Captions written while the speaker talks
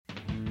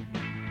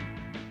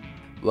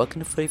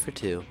Welcome to Footy for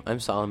Two. I'm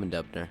Solomon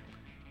Dubner.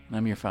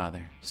 I'm your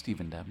father,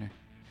 Stephen Dubner.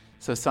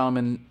 So,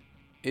 Solomon,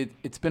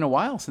 it's been a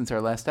while since our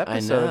last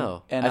episode. I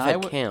know. And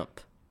I've had camp.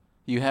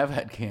 You have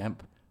had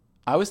camp.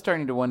 I was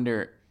starting to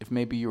wonder if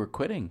maybe you were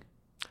quitting.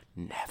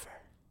 Never.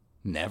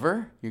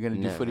 Never? You're going to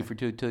do Never. Footy for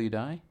Two till you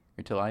die?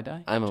 Or till I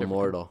die? I'm Whichever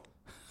immortal.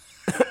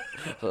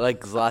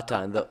 Like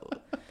Zlatan.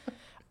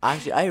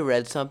 Actually, I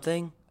read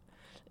something.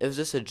 It was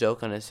just a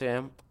joke on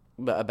Instagram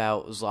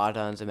about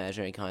Zlatan's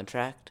imaginary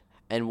contract.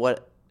 And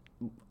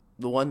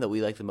the one that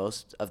we like the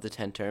most of the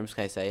 10 terms,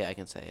 can I say it? I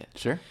can say it.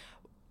 Sure.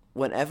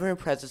 Whenever in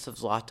presence of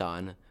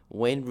Zlatan,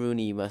 Wayne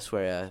Rooney must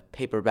wear a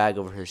paper bag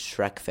over his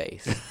Shrek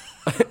face.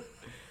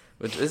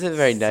 Which isn't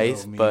very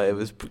nice, but it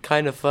was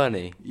kind of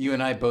funny. You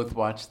and I both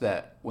watched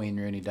that Wayne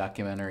Rooney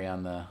documentary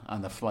on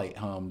the flight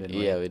home, didn't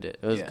we? Yeah, we did.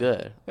 It was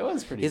good. It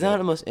was pretty He's good. not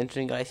the most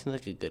interesting guy. He seems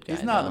like a good guy.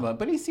 He's not,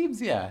 but he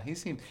seems.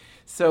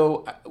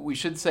 So we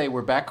should say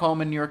we're back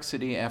home in New York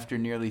City after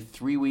nearly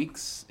 3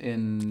 weeks,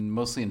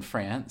 mostly in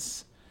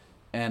France.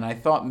 And I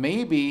thought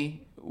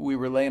maybe we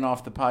were laying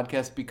off the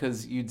podcast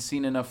because you'd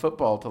seen enough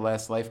football to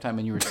last a lifetime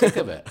and you were sick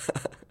of it.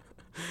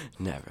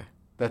 Never.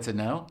 That's a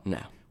no? No.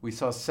 We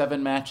saw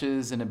 7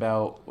 matches in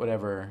about,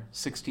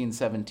 16,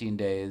 17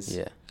 days.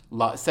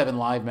 Yeah. 7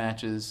 live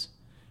matches.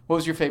 What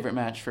was your favorite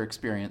match for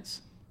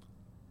experience?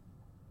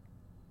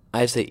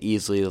 I'd say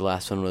easily the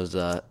last one was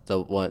the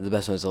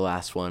best one was the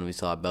last one we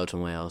saw,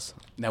 Belgium Wales.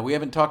 Now, we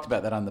haven't talked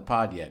about that on the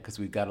pod yet because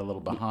we got a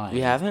little behind. We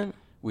haven't?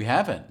 We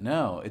haven't.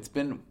 No, it's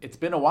been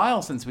a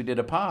while since we did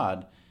a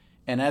pod,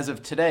 and as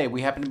of today,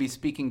 we happen to be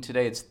speaking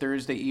today. It's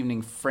Thursday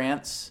evening.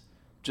 France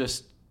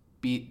just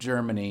beat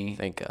Germany.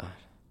 Thank God.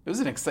 It was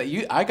an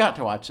exciting. I got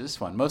to watch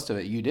this one. Most of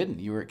it you didn't.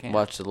 You were at camp.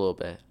 Watched a little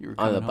bit. You were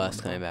on the coming bus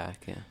home. coming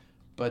back. Yeah.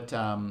 But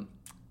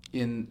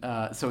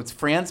so it's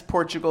France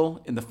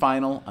Portugal in the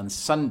final on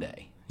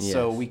Sunday. Yes.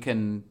 So we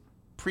can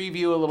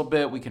preview a little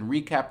bit. We can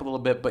recap a little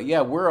bit. But yeah,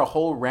 we're a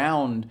whole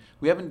round.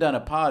 We haven't done a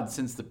pod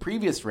since the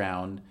previous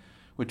round,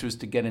 which was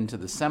to get into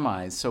the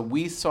semis. So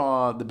we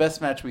saw, the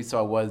best match we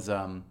saw was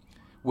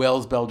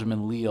Wales, Belgium,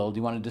 and Lille. Do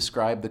you want to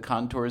describe the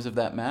contours of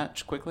that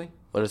match quickly?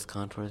 What does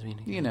contours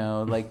mean? You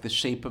know, like the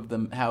shape of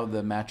how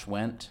the match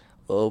went.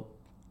 Well,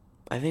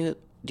 I think,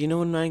 do you know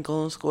when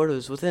Nainggolan scored? It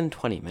was within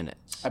 20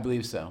 minutes. I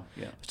believe so,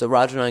 yeah. So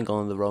Roger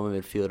Nainggolan, the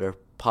Roman midfielder,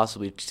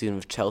 possibly student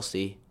of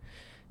Chelsea,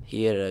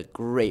 he had a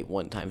great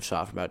one-time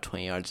shot from about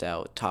 20 yards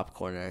out, top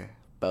corner,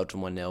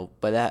 Belgium 1-0.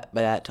 By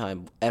that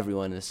time,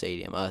 everyone in the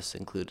stadium, us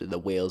included, the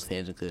Wales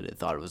fans included,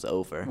 thought it was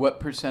over. What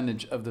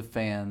percentage of the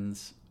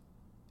fans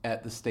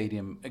at the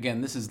stadium?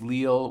 Again, this is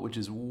Lille, which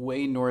is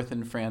way north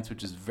in France,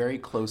 which is very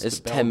close It's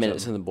to Belgium. 10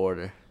 minutes from the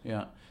border.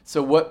 Yeah.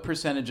 So what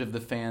percentage of the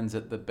fans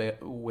at the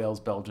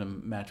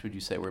Wales-Belgium match would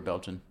you say were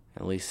Belgian?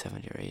 At least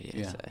 70 or 80,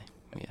 I'd say.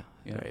 Yeah,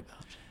 very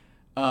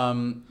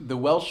Belgian. The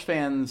Welsh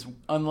fans,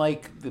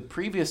 unlike the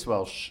previous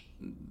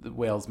the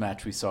Wales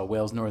match we saw,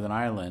 Wales Northern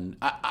Ireland,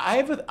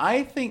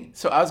 I think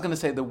so. I was going to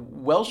say the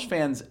Welsh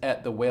fans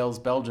at the Wales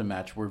Belgium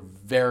match were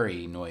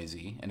very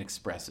noisy and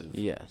expressive,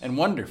 Yes. and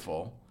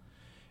wonderful.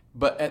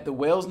 But at the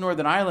Wales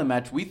Northern Ireland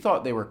match, we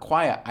thought they were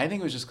quiet. I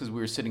think it was just because we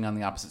were sitting on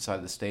the opposite side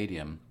of the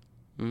stadium,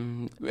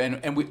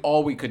 and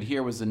all we could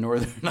hear was the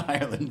Northern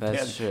Ireland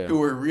fans who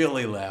were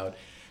really loud.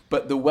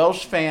 But the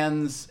Welsh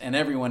fans and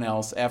everyone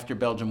else, after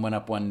Belgium went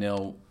up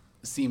 1-0,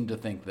 seemed to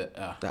think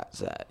that That's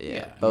that. Yeah.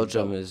 Yeah,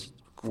 Belgium is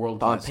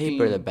world-class on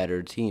paper team. the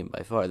better team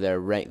by far. They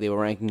were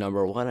ranked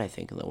number 1, I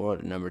think, in the world,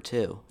 and number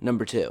 2.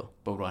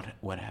 But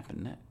what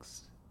happened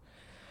next?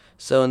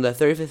 So in the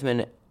 35th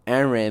minute,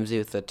 Aaron Ramsey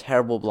with a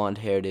terrible blonde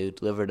hairdo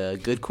delivered a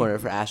good corner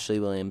for Ashley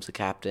Williams, the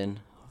captain,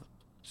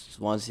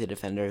 Swansea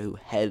defender who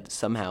had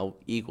somehow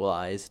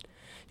equalized.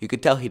 You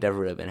could tell he never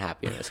would have been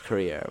happy in his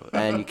career,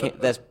 and you can't.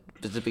 That's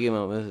the beginning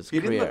of his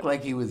career. He didn't look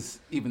like he was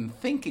even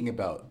thinking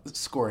about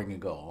scoring a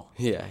goal.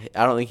 Yeah,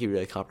 I don't think he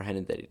really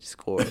comprehended that he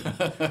scored.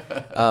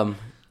 And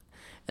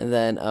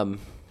then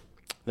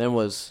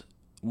was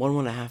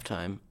 1-1 at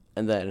halftime,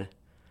 and then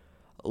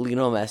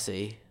Lionel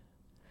Messi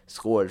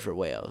scored for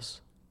Wales.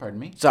 Pardon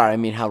me? Sorry, I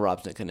mean Hal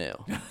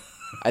Robson-Canoe.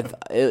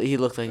 He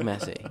looked like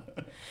Messi.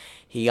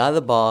 He got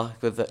the ball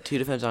with the 2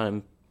 defenders on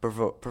him,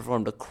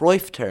 performed a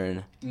Cruyff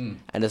turn,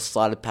 and a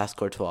slotted past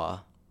Courtois.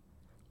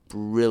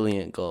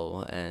 Brilliant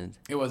goal, and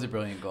It was a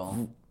brilliant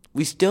goal.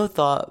 we still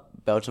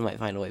thought Belgium might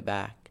find a way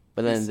back.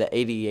 But then the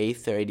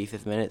 88th or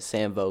 85th minute,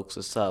 Sam Vokes,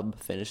 a sub,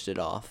 finished it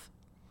off.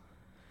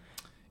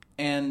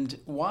 And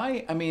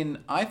why? I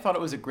mean, I thought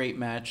it was a great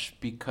match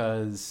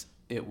because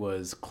it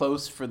was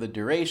close for the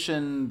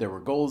duration. There were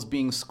goals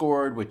being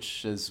scored,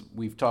 which, as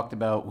we've talked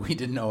about, we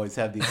didn't always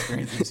have the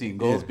experience of seeing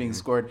goals being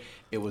scored.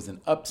 It was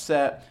an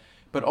upset.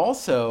 But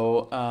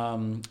also,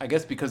 I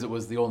guess because it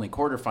was the only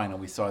quarterfinal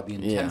we saw, the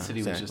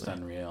intensity was just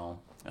unreal.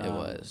 It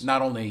was.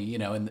 Not only,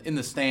 in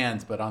the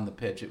stands, but on the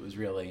pitch. It was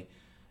really,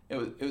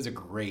 it was a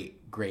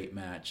great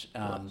match.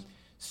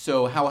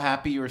 So how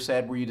happy or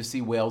sad were you to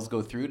see Wales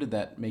go through? Did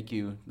that make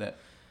you that?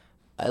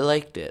 I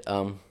liked it.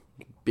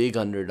 Big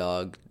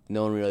underdog.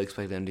 No one really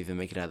expected them to even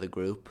make it out of the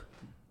group.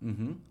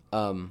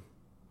 Mm-hmm.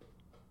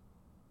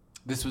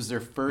 This was their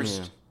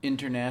first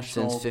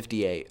international since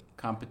 '58.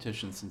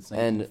 competition since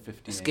And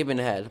 1958. skipping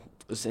ahead,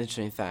 it's an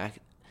interesting fact.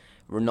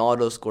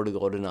 Ronaldo scored a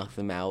goal to knock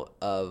them out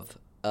of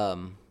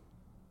the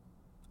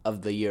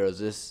Euros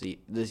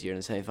this year in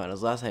the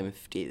semifinals. Last time in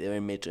 '58, they were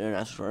in a major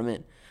international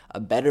tournament. A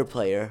better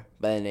player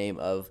by the name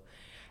of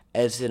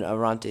Edson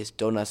Arantes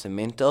do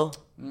Nascimento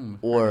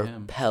or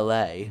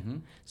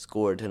Pelé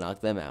scored to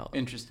knock them out.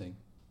 Interesting.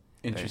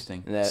 In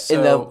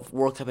the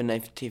World Cup in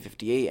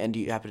 1958, and do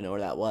you happen to know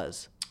where that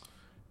was?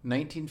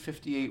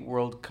 1958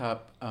 World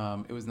Cup.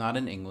 It was not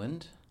in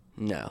England.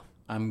 No.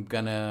 I'm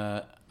going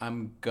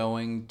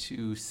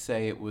to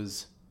say it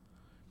was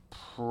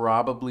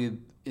probably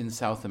in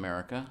South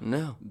America.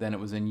 No. Then it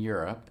was in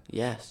Europe.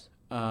 Yes.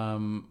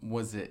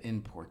 Was it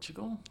in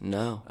Portugal?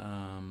 No.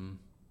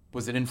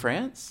 Was it in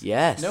France?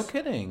 Yes. No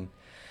kidding.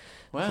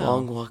 Wow.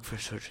 Long walk for a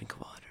short drink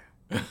of water.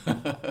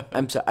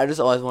 I'm sorry. I just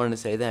always wanted to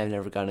say that. I've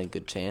never gotten a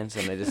good chance,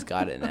 and I just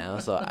got it now,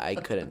 so I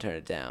couldn't turn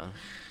it down.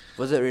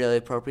 Was it really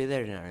appropriate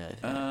there? Or not really.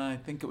 I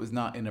think it was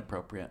not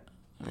inappropriate.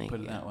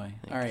 Put it that way.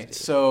 Thank All you, right.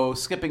 Steve. So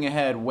skipping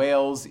ahead,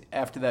 Wales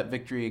after that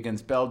victory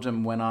against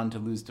Belgium went on to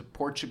lose to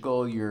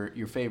Portugal.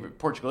 Your favorite.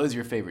 Portugal is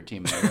your favorite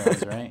team in the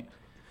Euros, right?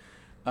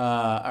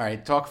 All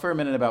right. Talk for a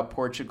minute about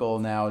Portugal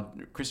now.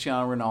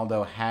 Cristiano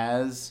Ronaldo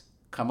has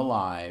come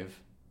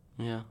alive.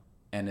 Yeah.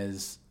 And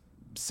is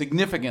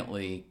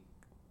significantly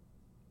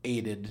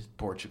aided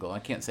Portugal. I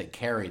can't say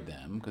carried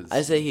them because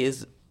I say he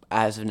is,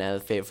 as of now, the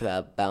favorite for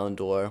that Ballon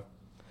d'Or.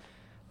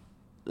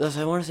 Thus,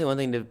 I want to say one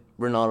thing to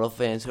Ronaldo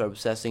fans who are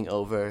obsessing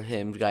over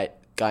him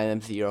guiding them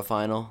to the Euro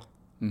final.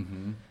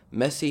 Mm-hmm.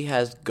 Messi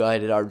has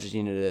guided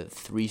Argentina to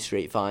 3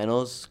 straight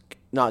finals.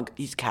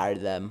 He's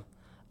carried them.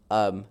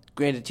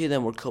 Granted, 2 of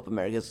them were Copa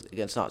Americas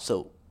against not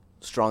so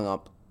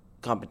strong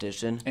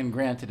competition. And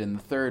granted, in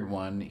the third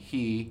one,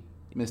 he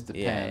missed a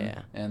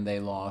pen, and they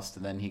lost,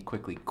 and then he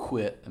quickly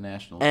quit the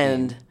national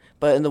team.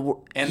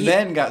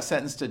 Then got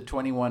sentenced to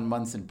 21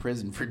 months in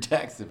prison for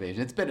tax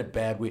evasion. It's been a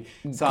bad week.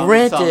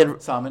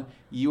 Salman,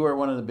 you are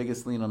one of the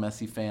biggest Lionel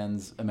Messi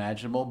fans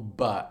imaginable,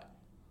 but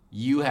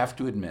you have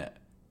to admit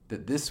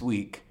that this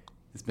week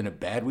has been a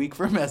bad week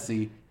for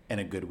Messi and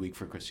a good week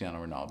for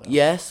Cristiano Ronaldo.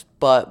 Yes,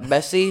 but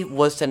Messi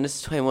was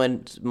sentenced to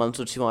 21 months,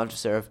 which he won't have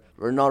to serve.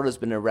 Ronaldo's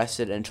been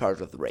arrested and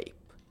charged with rape.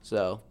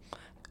 So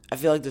I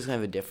feel like there's kind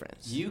of a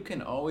difference. You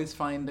can always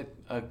find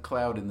a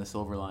cloud in the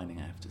silver lining,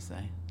 I have to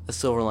say. A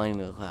silver lining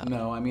in the cloud.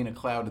 No, I mean a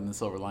cloud in the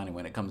silver lining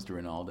when it comes to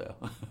Ronaldo.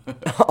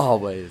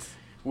 Always.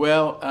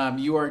 Well,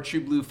 you are a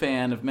true blue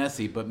fan of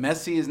Messi, but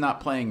Messi is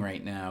not playing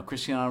right now.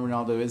 Cristiano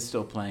Ronaldo is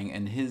still playing,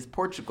 and his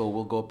Portugal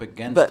will go up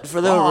against But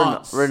for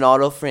France. the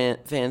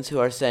Ronaldo fans who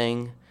are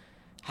saying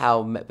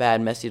how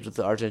bad Messi is with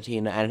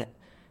Argentina and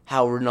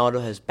how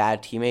Ronaldo has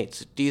bad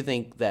teammates, do you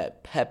think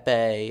that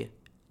Pepe,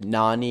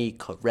 Nani,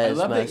 Quaresma, I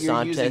love that you're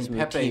Sanchez, using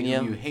Pepe, Moutinho,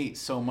 who you hate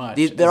so much.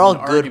 they're all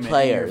good argument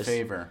players. In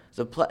your favor.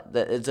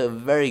 It's a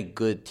very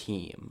good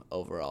team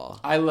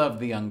overall. I love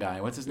the young guy.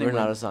 What's his name?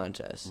 Renato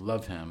Sanchez.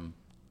 Love him.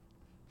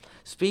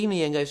 Speaking of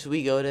young guys, should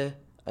we go to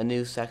a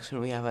new section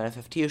we have on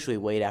FFT, or should we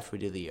wait after we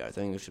do the Euros? I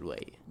think we should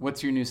wait.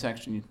 What's your new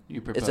section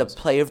you propose? It's a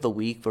player of the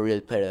week for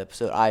really player of the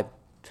episode. I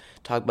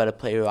talk about a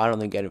player who I don't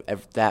think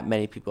that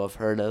many people have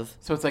heard of.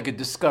 So it's like a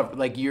discover,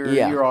 like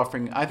you're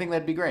offering. I think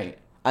that'd be great.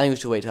 I think we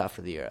should wait till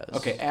after the Euros.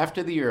 Okay,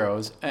 after the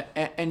Euros,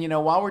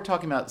 and while we're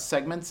talking about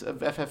segments of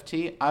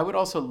FFT, I would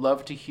also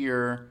love to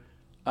hear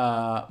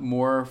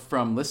more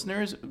from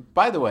listeners.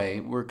 By the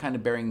way, we're kind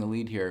of bearing the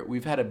lead here.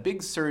 We've had a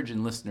big surge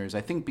in listeners, I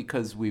think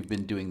because we've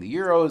been doing the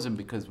Euros and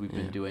because we've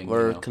been doing...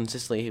 We're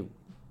consistently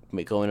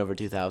going over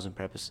 2,000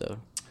 per episode.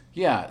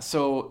 Yeah,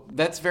 so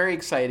that's very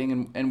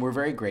exciting, and we're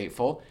very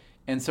grateful.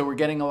 And so we're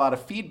getting a lot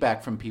of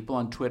feedback from people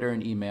on Twitter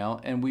and email,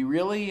 and we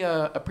really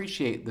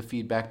appreciate the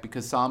feedback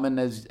because, Salman,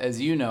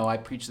 as you know, I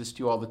preach this to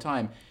you all the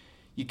time,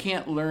 you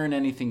can't learn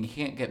anything, you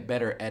can't get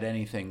better at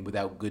anything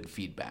without good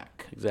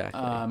feedback. Exactly.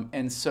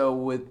 And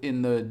so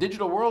in the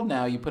digital world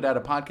now, you put out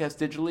a podcast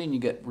digitally and you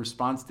get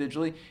response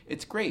digitally.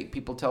 It's great.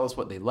 People tell us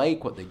what they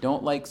like, what they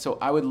don't like. So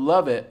I would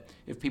love it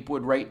if people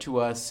would write to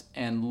us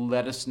and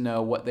let us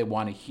know what they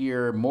want to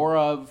hear more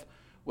of,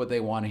 what they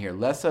want to hear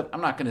less of. I'm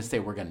not going to say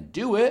we're going to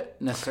do it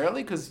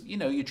necessarily because,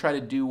 you try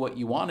to do what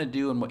you want to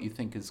do and what you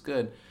think is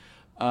good.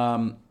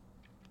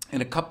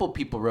 And a couple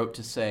people wrote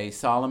to say,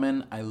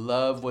 Solomon, I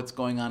love what's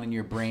going on in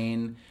your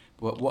brain,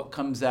 but what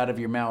comes out of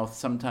your mouth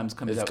sometimes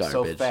comes out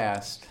so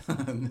fast.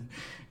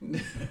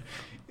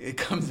 It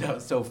comes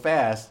out so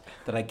fast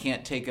that I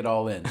can't take it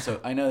all in.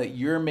 So I know that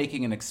you're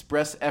making an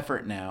express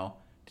effort now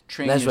to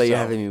train yourself. That's why you're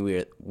having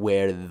me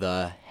wear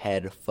the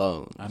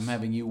headphones. I'm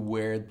having you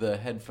wear the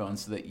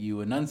headphones so that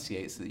you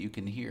enunciate, so that you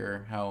can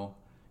hear how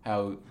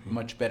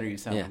much better you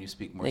sound when you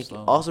speak more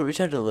slowly. Also, reach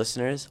out to the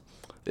listeners.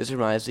 This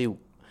reminds me,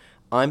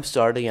 I'm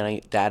starting, and I'm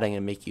going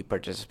to make you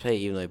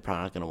participate, even though you're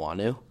probably not going to want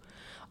to.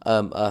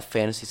 A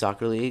fantasy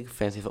soccer league,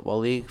 fantasy football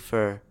league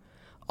for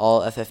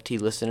all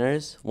FFT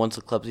listeners once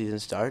the club season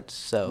starts.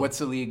 So, what's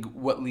the league?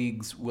 What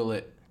leagues will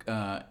it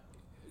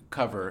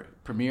cover?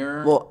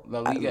 Premier, well,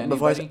 La Liga,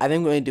 I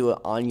think we're going to do it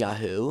on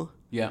Yahoo.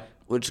 Yeah.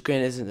 which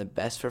granted isn't the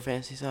best for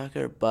fantasy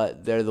soccer,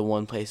 but they're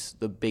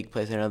the big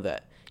place I know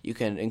that you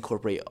can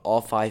incorporate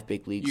all 5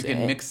 big leagues. You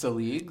can mix the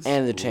leagues?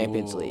 And the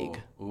Champions League.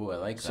 Ooh, I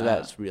like that. So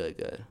that's really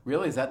good.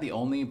 Really? Is that the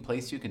only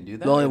place you can do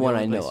that? The only Or one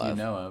I place know you of.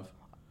 know of?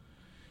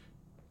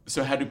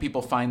 So how do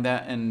people find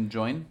that and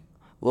join?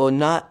 Well,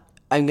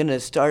 I'm going to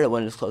start it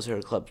when it's closer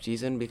to club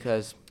season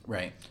because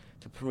Right.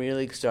 the Premier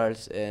League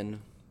starts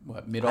in...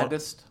 What,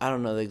 mid-August? I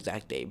don't know the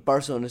exact date.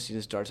 Barcelona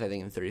season starts, I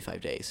think, in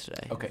 35 days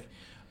today. Okay.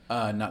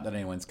 Not that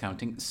anyone's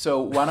counting.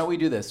 So why don't we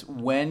do this?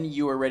 When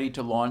you are ready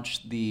to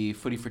launch the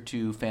Footy for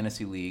Two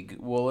Fantasy League,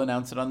 we'll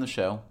announce it on the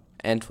show.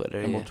 And Twitter,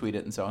 And we'll tweet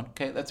it and so on.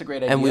 Okay, that's a great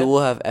idea. And we will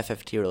have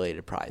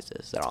FFT-related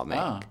prizes that I'll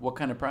make. What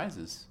kind of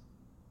prizes?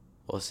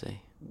 We'll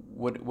see.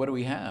 What do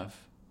we have?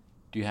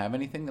 Do you have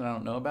anything that I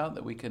don't know about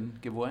that we can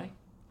give away?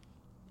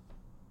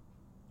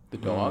 The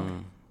dog?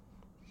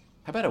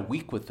 How about a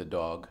week with the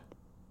dog?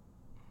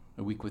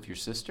 A week with your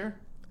sister?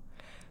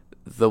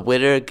 The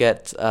winner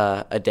gets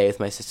a day with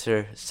my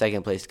sister.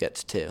 Second place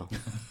gets 2.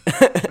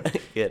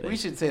 We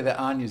should say that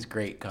Anya's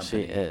great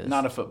company. She is.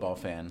 Not a football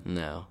fan.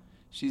 No.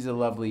 She's a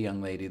lovely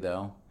young lady,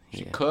 though.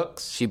 She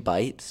cooks. She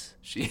bites.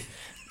 She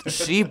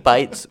She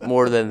bites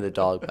more than the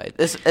dog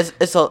bites.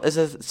 It's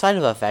a sign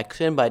of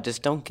affection, but I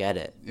just don't get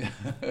it.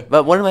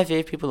 But one of my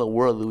favorite people in the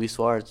world, Luis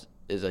Suarez,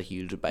 is a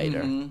huge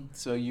biter. Mm-hmm.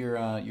 So you're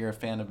a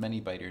fan of many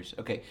biters.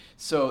 Okay,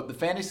 so the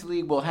Fantasy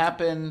League will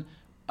happen.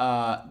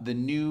 The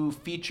new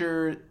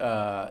feature,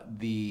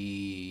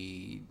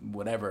 the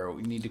whatever,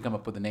 we need to come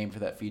up with a name for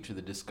that feature,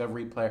 the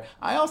Discovery Player.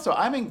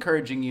 I'm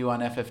encouraging you on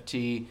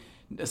FFT,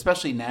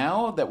 especially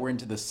now that we're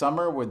into the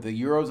summer where the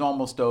Euro's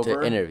almost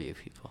over. To interview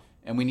people.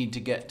 And we need to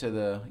get to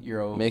the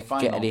Euro Get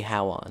final. Eddie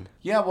Howe on.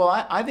 Yeah, well,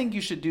 I think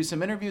you should do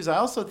some interviews. I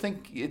also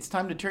think it's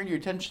time to turn your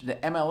attention to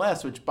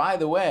MLS, which, by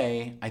the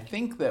way, I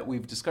think that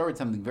we've discovered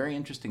something very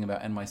interesting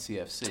about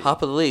NYCFC.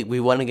 Top of the league. We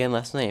won again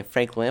last night.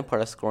 Frank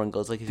Lampard is scoring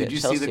goals like he's Did you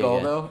at see Chelsea the goal,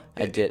 again. though?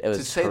 I did. It was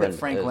to say that horrendous.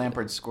 Frank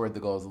Lampard scored the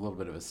goal is a little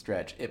bit of a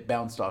stretch. It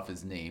bounced off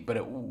his knee, but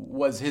it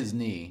was his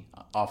knee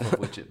off of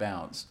which it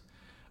bounced.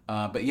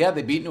 But yeah,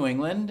 they beat New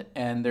England,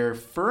 and they're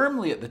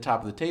firmly at the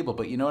top of the table.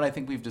 But you know what I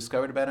think we've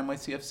discovered about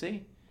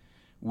NYCFC?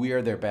 We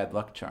are their bad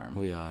luck charm.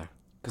 We are.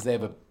 Because they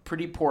have a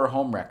pretty poor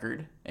home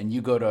record, and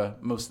you go to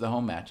most of the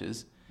home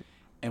matches.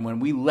 And when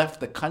we left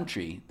the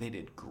country, they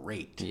did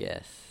great.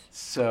 Yes.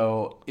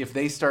 So if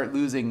they start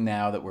losing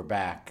now that we're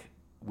back,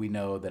 we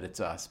know that it's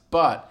us.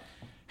 But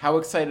how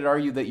excited are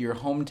you that your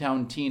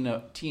hometown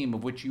team,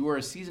 of which you are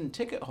a season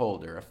ticket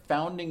holder, a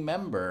founding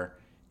member,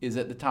 is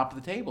at the top of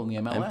the table in the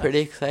MLS? I'm pretty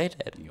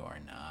excited. You are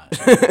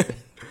not.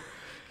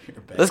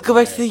 Let's go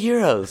back to the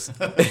Euros.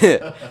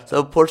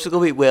 So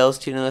Portugal beat Wales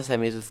 2-0 in the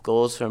semis with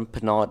goals from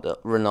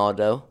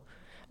Ronaldo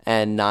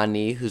and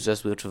Nani, who's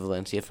just moved to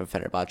Valencia from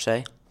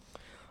Fenerbahce.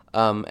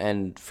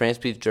 And France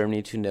beat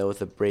Germany 2-0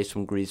 with a brace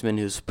from Griezmann,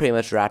 who's pretty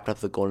much wrapped up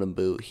the Golden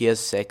Boot. He has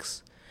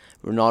 6.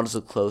 Ronaldo's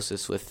the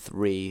closest with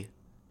 3.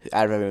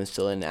 Out of everyone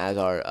still in, as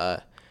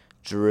are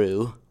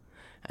Giroud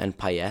and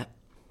Payet.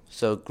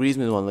 So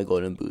Griezmann won the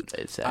Golden Boot,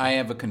 I'd say. I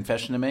have a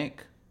confession to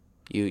make.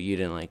 You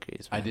didn't like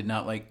Griezmann. I did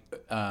not like.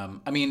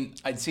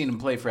 I'd seen him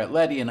play for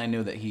Atleti, and I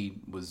knew that he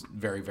was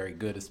very, very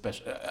good.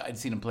 Especially, I'd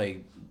seen him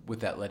play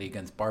with Atleti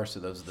against Barca.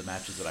 Those are the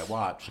matches that I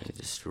watched. He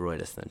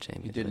destroyed us in the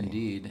Champions He did League.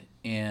 indeed.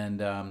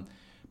 And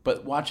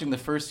but watching the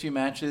first few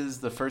matches,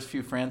 the first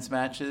few France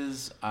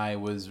matches, I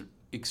was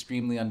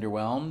extremely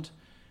underwhelmed.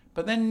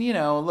 But then,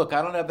 look,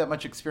 I don't have that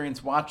much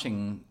experience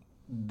watching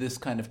this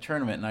kind of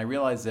tournament, and I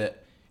realized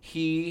that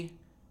he,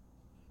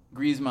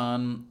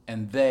 Griezmann,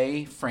 and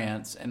they,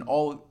 France, and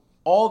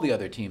all the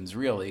other teams,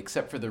 really,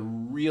 except for the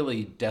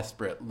really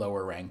desperate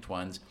lower-ranked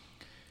ones.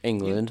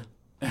 England.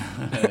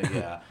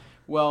 Yeah.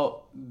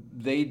 Well,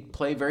 they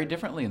play very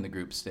differently in the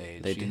group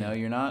stage. They do.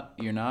 You're not.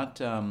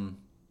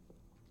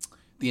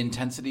 The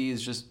intensity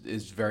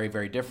is very,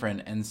 very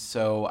different, and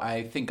so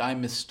I think I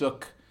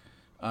mistook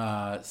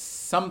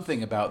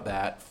something about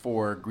that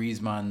for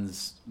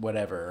Griezmann's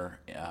whatever,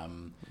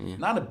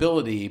 not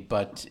ability,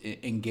 but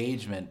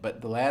engagement.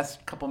 But the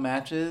last couple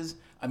matches,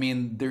 I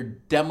mean, their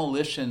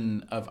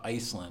demolition of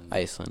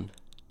Iceland.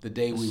 The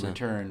day we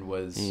returned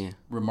was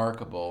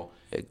remarkable.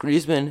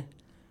 Griezmann,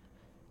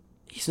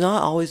 he's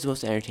not always the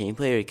most entertaining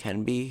player he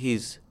can be.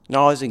 He's not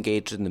always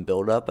engaged in the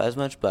build-up as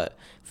much, but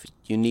if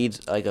you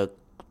need like a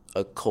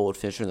cold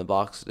finisher in the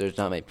box, there's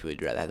not many people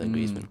you'd rather have than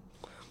Griezmann.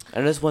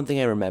 And there's one thing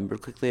I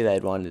remembered quickly that I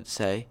wanted to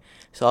say.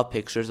 I saw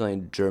pictures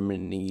on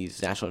Germany's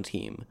national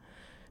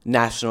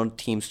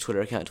team's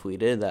Twitter account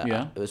tweeted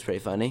that it was pretty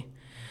funny.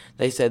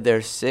 They said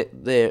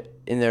they're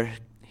in their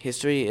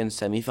history in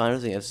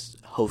semifinals against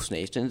host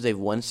nations, they've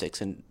won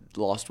 6 and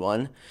lost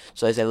 1.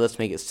 So I said, let's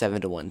make it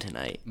 7-1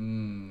 tonight.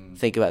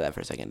 Think about that for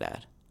a second,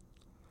 Dad.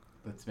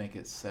 Let's make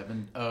it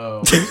 7.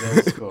 Oh,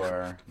 Brazil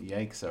score.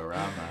 Yikes,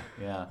 Orama.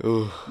 Yeah.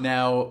 Ooh.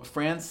 Now,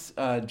 France,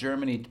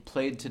 Germany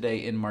played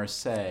today in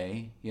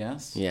Marseille,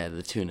 yes? Yeah,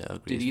 the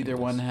 2-0. Did either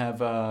one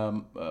have,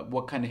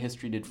 what kind of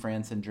history did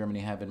France and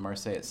Germany have in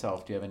Marseille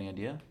itself? Do you have any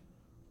idea?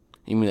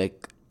 You mean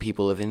like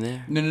people living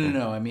there?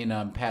 No. I mean,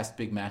 past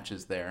big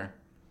matches there.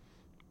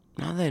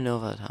 Not that I know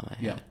off the top of my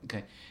head. Yeah.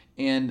 Okay.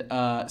 And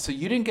so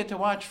you didn't get to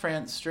watch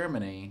France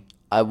Germany.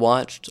 I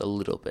watched a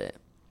little bit.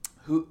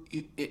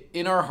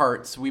 In our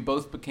hearts, we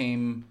both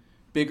became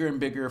bigger and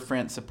bigger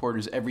France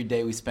supporters every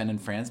day we spend in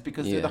France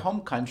because they're the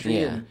home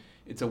country and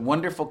it's a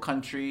wonderful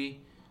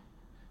country.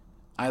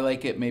 I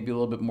like it maybe a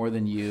little bit more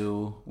than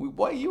you.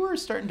 You were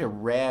starting to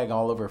rag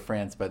all over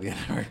France by the end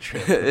of our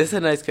trip. It's a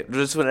nice country.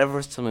 Just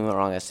whenever something went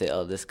wrong, I say,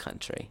 "Oh, this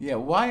country." Yeah.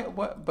 Why?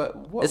 What?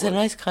 But what? It's a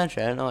nice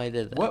country. I don't know why I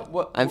did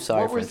that. I'm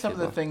sorry. What were French some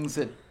people. of the things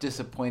that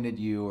disappointed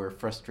you or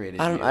frustrated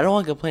you? I don't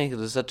want to complain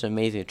because it's such an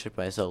amazing trip.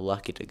 I was so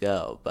lucky to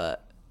go.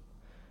 But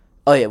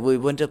oh yeah, we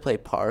went to play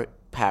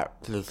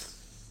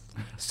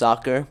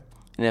soccer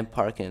in a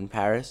park in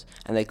Paris,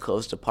 and they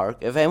closed the park.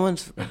 If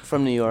anyone's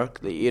from New York,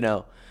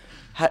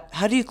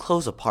 how do you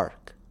close a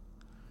park?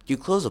 You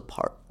close a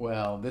park.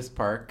 Well, this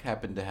park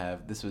happened to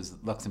have, this was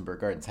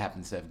Luxembourg Gardens,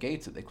 happens to have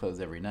gates that they close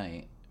every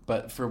night.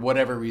 But for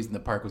whatever reason, the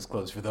park was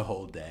closed for the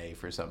whole day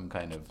for some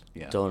kind of,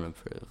 Don't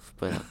approve,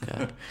 but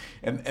okay.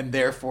 and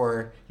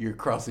therefore, you're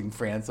crossing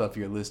France off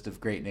your list of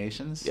great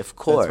nations? Of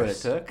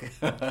course.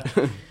 That's what it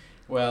took?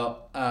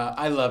 Well,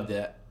 I loved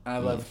it. I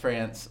love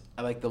France.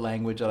 I like the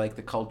language. I like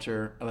the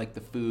culture. I like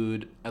the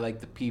food. I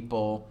like the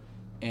people.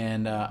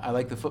 And I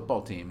like the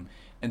football team.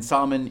 And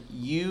Solomon,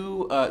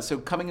 you so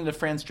coming into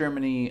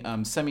France-Germany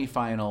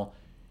semifinal,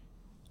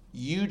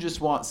 you just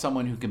want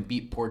someone who can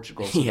beat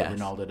Portugal so that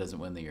Ronaldo doesn't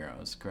win the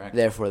Euros, correct?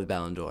 Therefore, the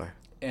Ballon d'Or.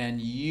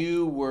 And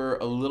you were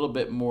a little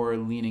bit more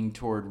leaning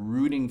toward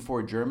rooting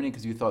for Germany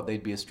because you thought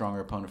they'd be a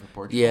stronger opponent for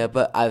Portugal. Yeah,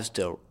 but I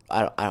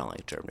don't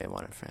like Germany. I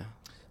wanted France.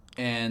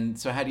 And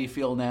so, how do you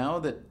feel now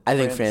that I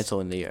think France will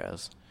win the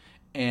Euros?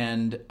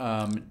 And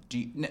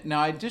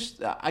now I just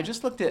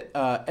looked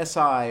at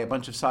SI. A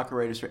bunch of soccer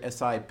writers for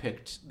SI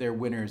picked their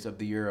winners of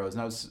the Euros,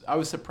 and I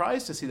was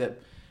surprised to see that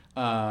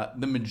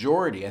the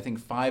majority, I think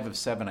 5 of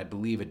 7, I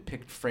believe, had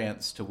picked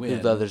France to win. Who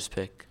did the others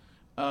pick?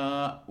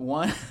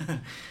 One,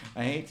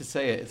 I hate to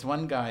say it, it's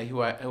one guy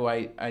who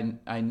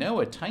I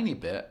know a tiny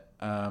bit.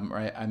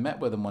 I met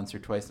with him once or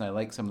twice, and I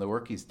like some of the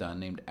work he's done.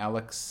 Named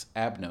Alex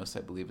Abnos, I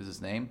believe is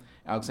his name.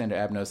 Alexander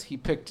Abnos. He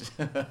picked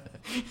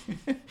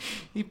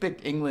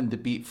England to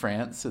beat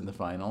France in the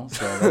final.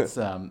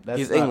 So that's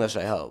He's English,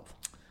 I hope.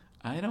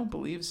 I don't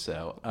believe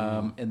so.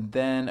 And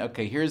then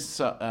here's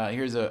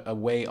a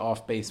way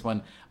off base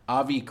one.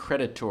 Avi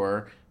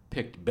Creditor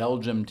picked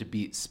Belgium to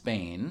beat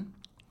Spain.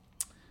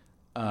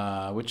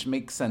 Which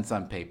makes sense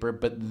on paper.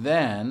 But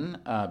then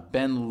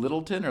Ben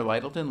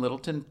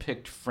Littleton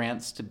picked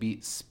France to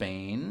beat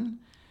Spain.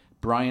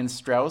 Brian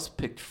Strauss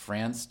picked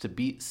France to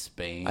beat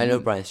Spain. I know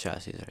Brian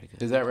Strauss. He's very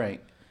good. Is that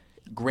right?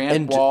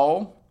 Grant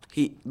Wall.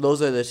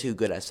 Those are the 2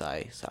 good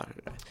SI soccer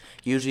guys.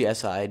 Usually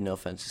SI, no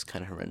offense, is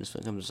kind of horrendous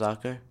when it comes to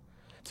soccer.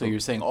 So you're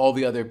saying all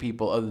the other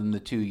people other than the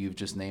 2 you've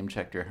just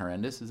name-checked are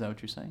horrendous? Is that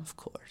what you're saying? Of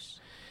course.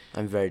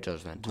 I'm very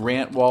judgmental.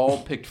 Grant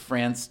Wall picked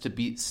France to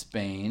beat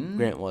Spain.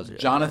 Grant was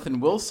really Jonathan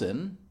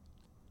Wilson,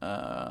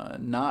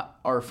 not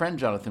our friend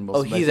Jonathan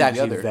Wilson. Oh, he's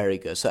actually very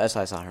good. So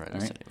SI's not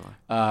horrendous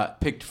anymore.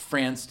 Picked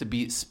France to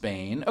beat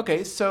Spain.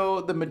 Okay,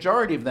 so the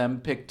majority of them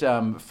picked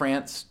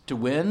France to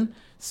win.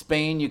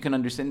 Spain, you can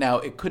understand. Now,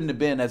 it couldn't have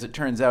been, as it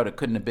turns out, it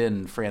couldn't have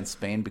been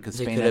France-Spain because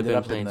Spain ended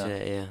up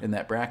in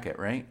that bracket,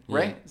 right? Yeah.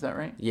 Right? Is that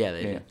right? Yeah,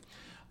 they did.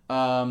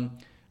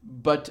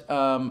 But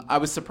I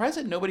was surprised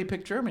that nobody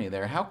picked Germany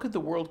there. How could the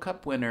World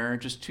Cup winner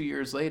just 2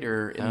 years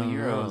later in the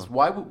Euros?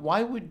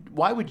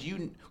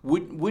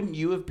 Wouldn't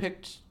you have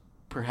picked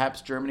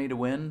perhaps Germany to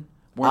win?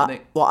 Well,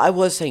 I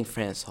was saying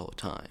France the whole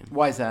time.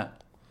 Why is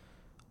that?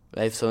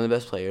 They have some of the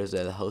best players.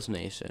 They're the host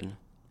nation.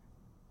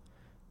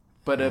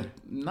 But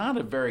not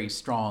a very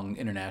strong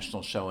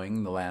international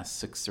showing the last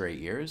 6 or 8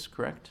 years,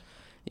 correct?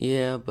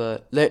 Yeah,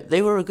 but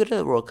they were good at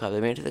the World Cup.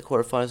 They made it to the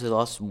quarterfinals. They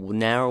lost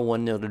narrow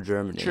 1-0 to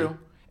Germany. True.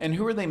 And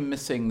who are they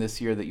missing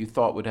this year that you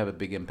thought would have a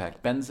big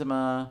impact?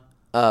 Benzema?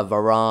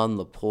 Varane,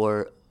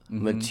 Laporte,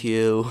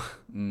 Mathieu.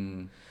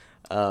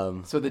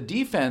 So the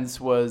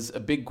defense was a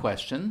big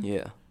question.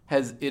 Yeah.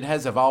 It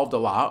has evolved a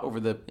lot over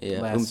the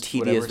last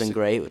Umtiti has been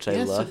great, which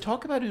I love. So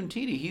talk about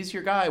Umtiti. He's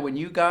your guy. When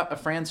you got a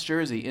France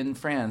jersey in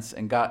France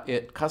and got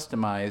it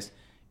customized,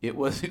 it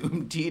was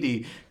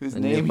Umtiti whose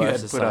name you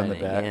had put on the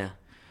back. Yeah.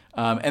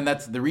 And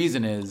that's the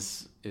reason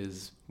is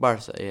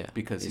Barca, yeah.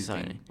 Because he's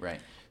signing.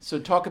 Right. So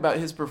talk about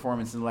his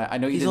performance in the last. I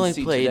know he's didn't only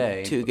see played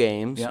today, 2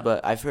 games,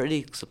 but I've heard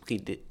he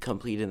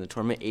completed in the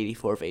tournament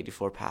 84 of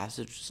 84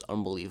 passes, which is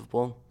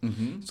unbelievable.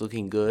 Mm-hmm. He's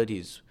looking good.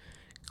 He's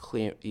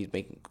clear. He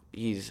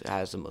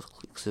has the most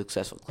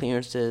successful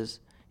clearances.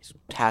 He's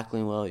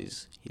tackling well.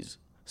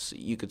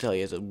 You could tell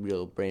he has a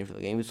real brain for the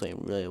game. He's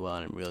playing really well,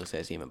 and I'm really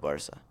excited to see him at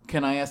Barca.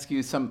 Can I ask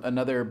you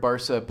another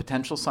Barca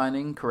potential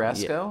signing,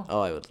 Carrasco? Yeah. Oh,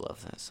 I would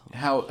love that. So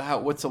how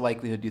what's the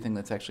likelihood? Do you think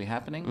that's actually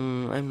happening?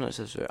 I'm not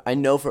so sure. I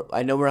know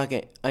we're not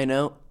getting. I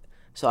know.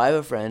 So I have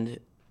a friend.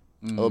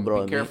 Be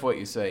careful what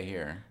you say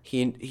here.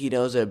 He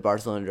knows a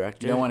Barcelona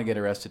director. You don't want to get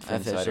arrested for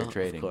insider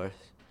trading. Of course.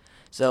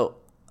 So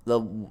the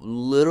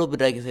little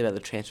bit I can say about the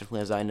transfer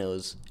plans I know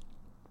is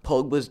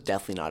Pogba's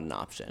definitely not an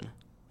option.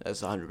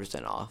 That's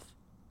 100% off.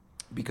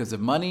 Because of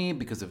money,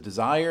 because of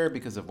desire,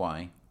 because of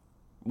why?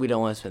 We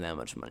don't want to spend that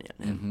much money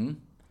on him. Mm-hmm.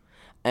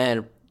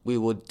 And we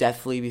will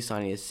definitely be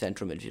signing a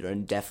central midfielder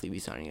and definitely be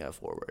signing a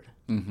forward.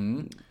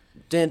 Mm-hmm.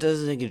 Dan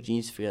doesn't think he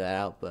needs to figure that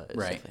out, but it's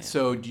Right.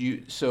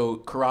 definitely- So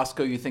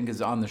Carrasco, you think,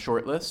 is on the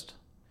short list?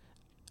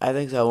 I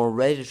think so. We're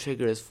ready to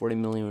trigger his 40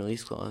 million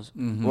release clause.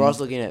 Mm-hmm. We're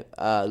also looking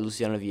at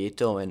Luciano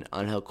Vieto and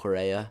Angel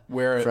Correa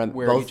Where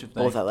both, each of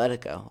they? both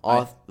Atletico.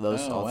 All three of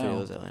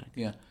those Atletico.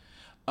 Yeah.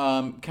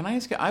 Can I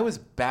ask you? I was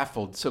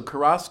baffled. So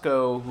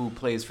Carrasco, who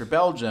plays for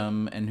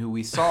Belgium and who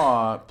we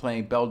saw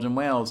playing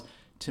Belgium-Wales,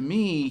 to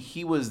me,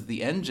 he was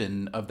the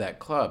engine of that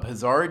club.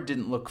 Hazard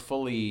didn't look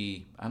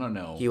fully, I don't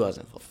know. He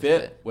wasn't fully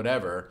fit,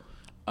 whatever.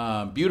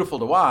 Beautiful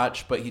to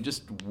watch, but he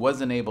just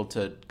wasn't able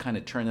to kind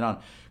of turn it on.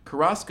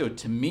 Carrasco,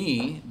 to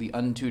me, the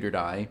untutored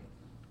eye,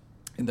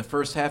 in the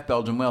first half,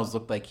 Belgium-Wales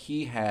looked like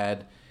he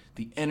had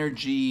the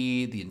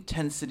energy, the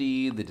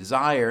intensity, the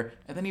desire,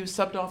 and then he was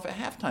subbed off at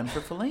halftime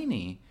for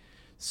Fellaini.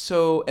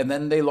 So, and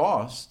then they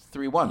lost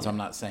 3-1. So I'm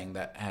not saying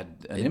that had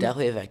an It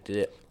definitely affected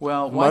it.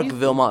 Well, why Mark do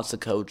you Wilmot's the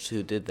coach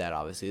who did that,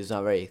 obviously. He's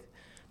not very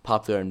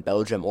popular in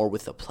Belgium or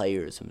with the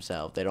players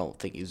himself. They don't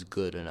think he's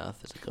good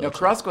enough as a coach. Now,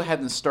 Carrasco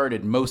hadn't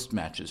started most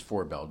matches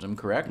for Belgium,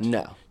 correct?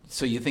 No.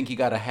 So you think he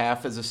got a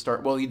half as a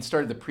start? Well, he'd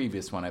started the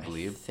previous one, I I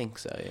believe. think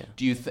so, yeah.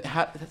 Do you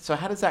how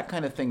does that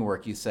kind of thing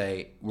work? You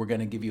say we're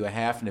going to give you a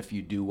half, and if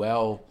you do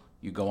well,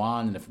 you go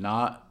on, and if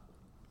not,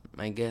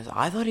 I guess.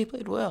 I thought he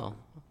played well.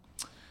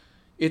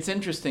 it's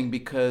interesting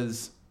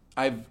because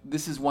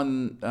this is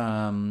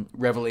one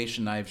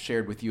revelation I've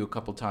shared with you a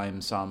couple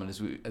times, Salman,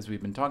 as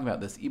we've been talking about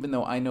this. Even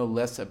though I know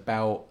less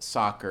about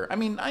soccer, I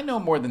mean, I know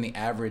more than the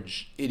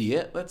average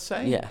idiot, let's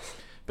say. Yes.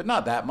 But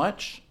not that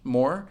much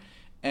more.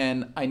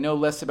 And I know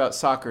less about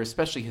soccer,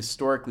 especially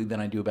historically, than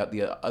I do about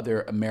the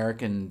other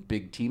American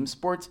big team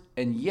sports.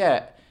 And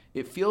yet,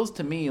 it feels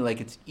to me like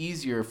it's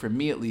easier for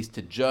me, at least,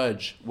 to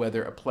judge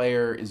whether a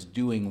player is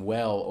doing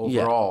well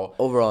overall.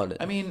 Yeah, overall it is.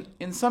 I mean,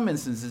 in some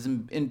instances,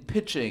 in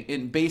pitching,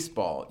 in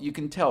baseball, you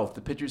can tell if the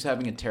pitcher's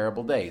having a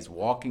terrible day. He's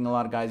walking a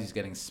lot of guys, he's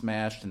getting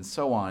smashed, and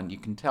so on. You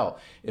can tell.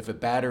 If a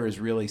batter is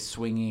really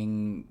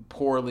swinging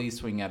poorly,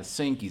 swinging out of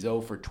sync, he's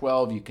 0 for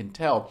 12, you can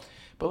tell.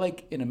 But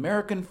like in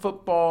American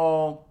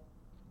football,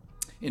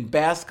 in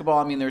basketball,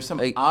 I mean, there's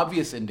some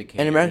obvious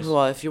indicators. In American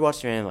football, if you're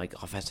watching him like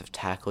offensive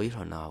tackle, you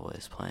don't know what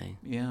he's playing.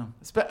 Yeah.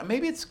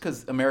 Maybe it's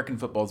because American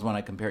football is one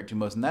I compare it to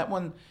most, and that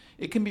one,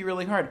 it can be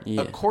really hard.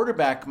 Yeah. A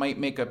quarterback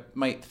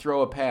might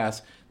throw a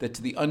pass that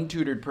to the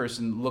untutored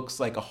person looks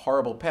like a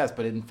horrible pass,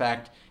 but in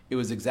fact, it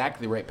was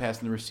exactly the right pass,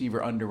 and the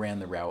receiver underran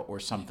the route or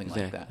something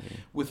like that. Yeah.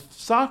 With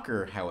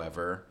soccer,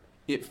 however,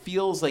 it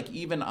feels like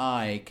even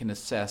I can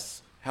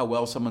assess how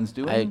well someone's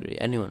doing. I agree.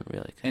 Anyone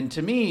really can. And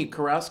to me,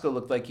 Carrasco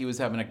looked like he was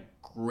having a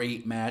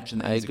great match and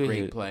that he's a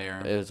great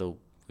player. It was a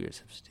weird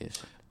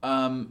substitution.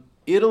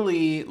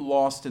 Italy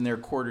lost in their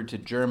quarter to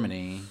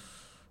Germany,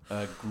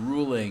 a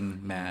grueling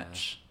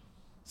match,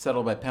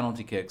 settled by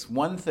penalty kicks.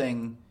 One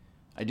thing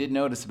I did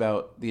notice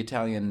about the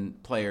Italian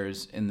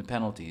players in the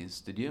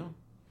penalties, did you?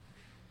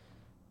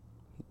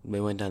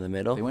 They went down the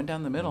middle. They went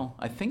down the middle.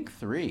 I think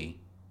 3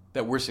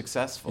 that were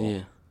successful.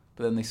 Yeah.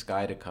 But then they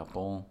skied a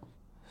couple.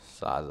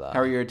 Saza.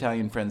 How are your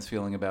Italian friends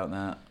feeling about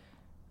that?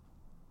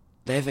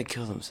 They haven't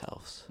killed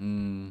themselves,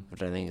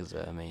 which I think is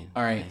the main.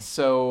 All right, thing.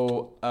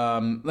 so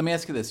let me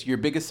ask you this. Your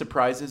biggest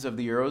surprises of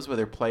the Euros,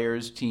 whether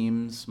players,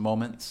 teams,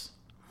 moments?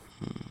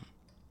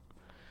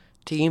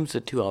 Teams,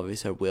 the two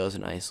obvious are Wales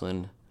and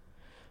Iceland.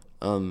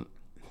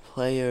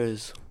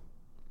 Players,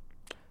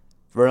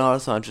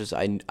 Ronaldo Sanchez,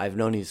 I've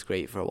known he's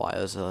great for a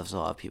while, so there's a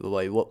lot of people,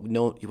 but he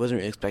wasn't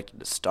really expected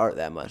to start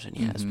that much, and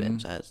he has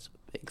been, so that's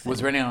a big thing. Was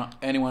there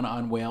anyone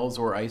on Wales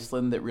or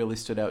Iceland that really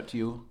stood out to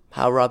you?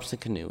 Hal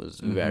Robson-Kanu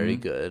was very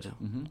good.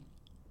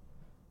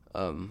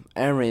 Aaron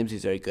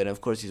Ramsey's very good, and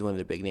of course he's one of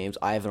the big names.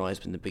 I haven't always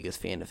been the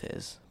biggest fan of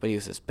his, but he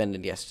was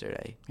suspended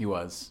yesterday He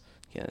was.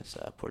 against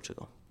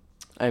Portugal.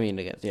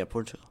 Against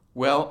Portugal.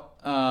 Well,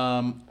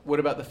 what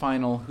about the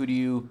final? What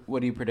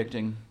are you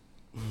predicting?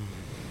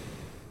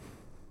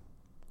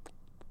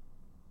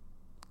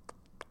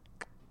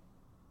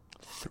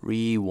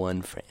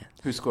 3-1 France.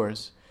 Who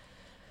scores?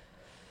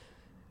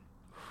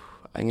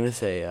 I'm gonna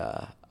say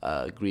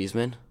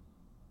Griezmann,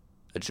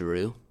 a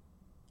Giroud,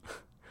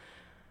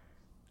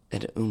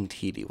 and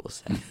Umtiti will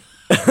say.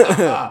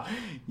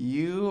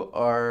 You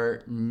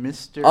are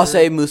Mr. I'll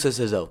say Musa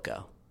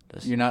Sissoko.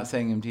 You're not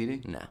saying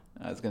Umtiti? No,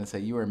 I was going to say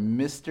you are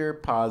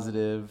Mr.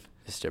 Positive.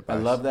 Mr. I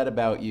love that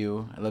about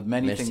you. I love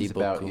many Merci things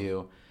about beaucoup.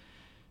 you.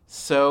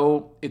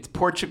 So it's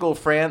Portugal,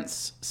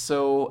 France.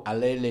 So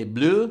allez les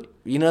bleus.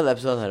 You know the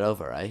episode's not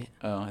over, right?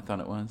 Oh, I thought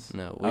it was.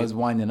 No, I was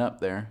winding up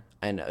there.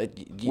 I know.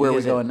 Where are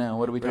we going now?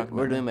 What are we talking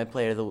We're about? doing my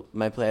player of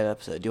the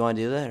episode. Do you want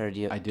to do that, or do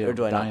you? I do. Or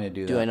do I Dying not? to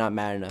do Do that. I not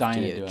matter enough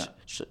Dying to to you? do it.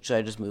 Should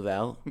I just move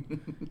out?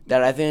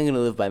 Dad, I think I'm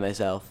gonna live by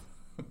myself.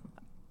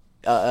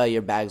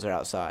 Your bags are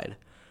outside.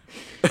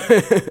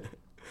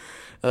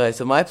 Okay,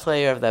 so my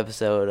player of the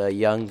episode, a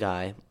young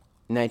guy,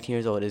 19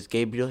 years old, is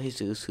Gabriel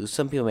Jesus, who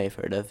some people may have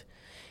heard of.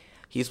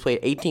 He's played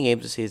 18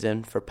 games this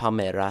season for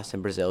Palmeiras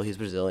in Brazil. He's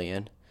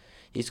Brazilian.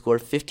 He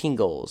scored 15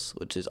 goals,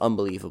 which is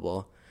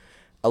unbelievable.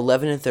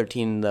 11 and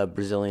 13 in the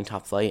Brazilian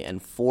top flight,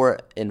 and 4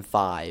 and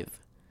 5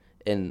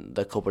 in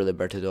the Copa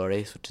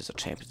Libertadores, which is a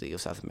Champions League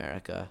of South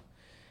America.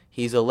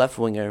 He's a left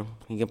winger.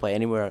 He can play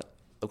anywhere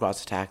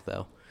across attack,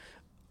 though.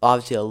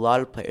 Obviously, a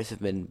lot of players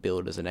have been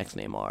billed as the next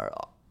Neymar.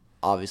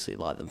 Obviously, a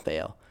lot of them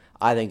fail.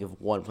 I think if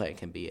one player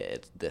can be it,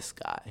 it's this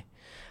guy.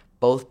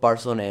 Both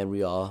Barcelona and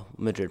Real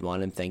Madrid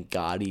want him. Thank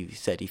God he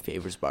said he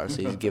favors Barca.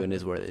 He's given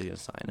his word that he's going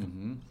to sign him.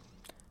 Mm-hmm.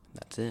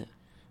 That's it.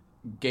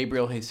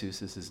 Gabriel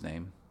Jesus is his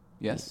name.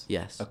 Yes?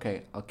 Yes.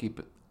 Okay, I'll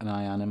keep an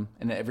eye on him.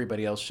 And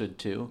everybody else should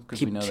too.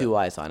 Keep we know two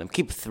eyes on him.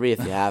 Keep 3 if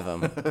you have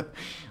him.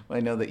 Well, I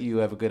know that you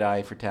have a good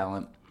eye for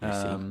talent.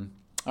 All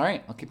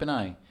right, I'll keep an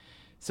eye.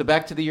 So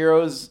back to the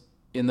Euros.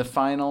 In the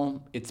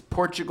final, it's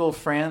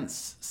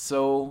Portugal-France.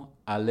 So,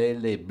 allez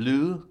les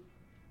bleus.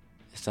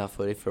 It's not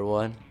footy for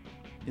 1.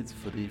 It's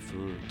footy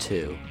for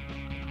 2.